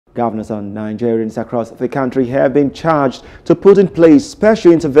Governors and Nigerians across the country have been charged to put in place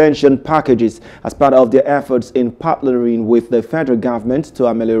special intervention packages as part of their efforts in partnering with the federal government to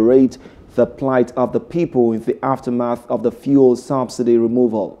ameliorate the plight of the people in the aftermath of the fuel subsidy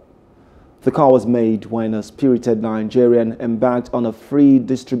removal. The call was made when a spirited Nigerian embarked on a free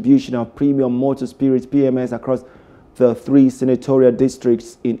distribution of premium motor spirit PMS across the 3 senatorial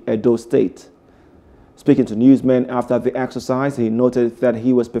districts in Edo State. Speaking to newsmen after the exercise, he noted that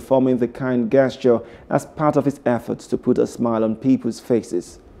he was performing the kind gesture as part of his efforts to put a smile on people's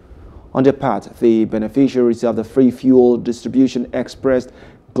faces. On their part, the beneficiaries of the free fuel distribution expressed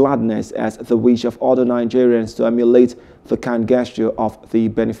gladness as the wish of other Nigerians to emulate the kind gesture of the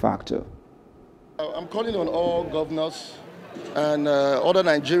benefactor. I'm calling on all governors and other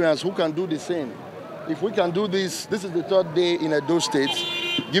Nigerians who can do the same. If we can do this, this is the 3rd day in Edo State,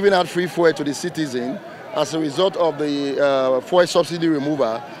 giving out free fuel to the citizen as a result of the fuel subsidy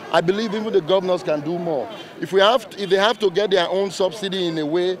removal. I believe even the governors can do more. If they have to get their own subsidy in a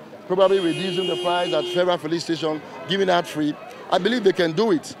way, probably reducing the price at federal police station, giving out free, I believe they can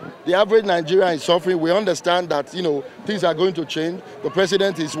do it. The average Nigerian is suffering. We understand that, things are going to change. The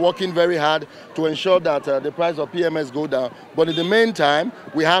president is working very hard to ensure that the price of PMS go down. But in the meantime,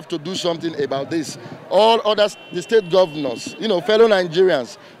 we have to do something about this. All others, the state governors, fellow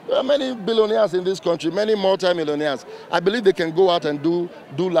Nigerians, there are many billionaires in this country, many multi-millionaires. I believe they can go out and do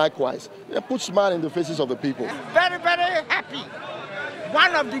likewise. They put smile in the faces of the people. Very, very happy.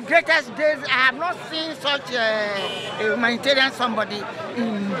 One of the greatest days. I have not seen such a humanitarian somebody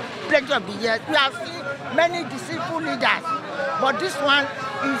in plenty of the years. We have seen many deceitful leaders, but this one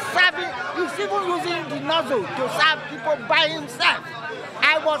is serving, he's even using the nozzle to serve people by himself.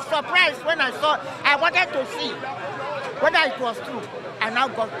 I was surprised when I saw, I wanted to see whether it was true. I now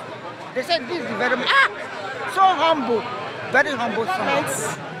got, they said this is very, so humble, very humble someone.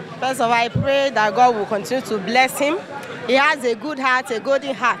 First of all, I pray that God will continue to bless him. He has a good heart, a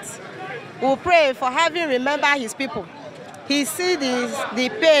golden heart. We'll pray for having remembered his people. He sees the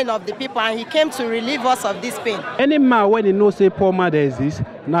pain of the people and he came to relieve us of this pain. Any man when he knows say poor man there exists,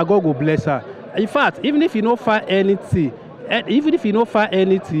 now God will bless her. In fact, even if you don't find anything,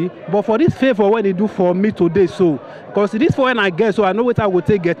 but for this favor when he do for me today, so because this for when I get, so I know what I will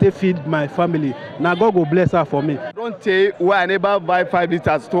take get to feed my family. Now God will bless her for me. Don't say where I never buy 5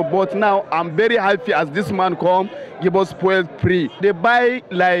 liters store, but now I'm very happy as this man come give us spoiled free. They buy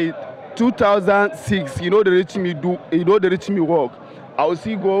like 2006. They reach me they reach me work. I will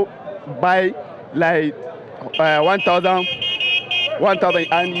see go buy like 1,000,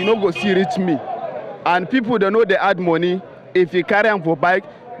 and go see reach me. And people don't know they add money. If you carry them for bike,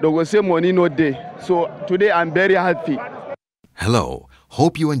 they will say money no day. So today I'm very happy. Hello,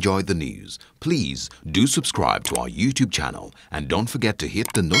 hope you enjoyed the news. Please do subscribe to our YouTube channel and don't forget to hit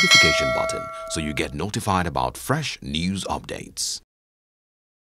the notification button so you get notified about fresh news updates.